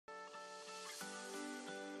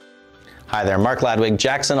Hi there, Mark Ladwig,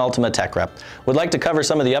 Jackson Ultima Tech Rep. Would like to cover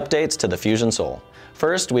some of the updates to the Fusion sole.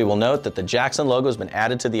 First, we will note that the Jackson logo has been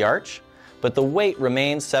added to the arch, but the weight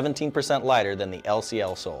remains 17% lighter than the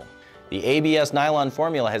LCL sole. The ABS nylon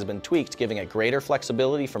formula has been tweaked, giving it greater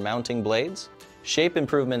flexibility for mounting blades. Shape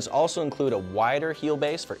improvements also include a wider heel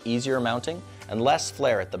base for easier mounting and less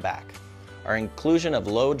flare at the back. Our inclusion of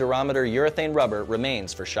low durometer urethane rubber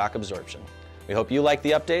remains for shock absorption. We hope you like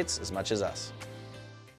the updates as much as us.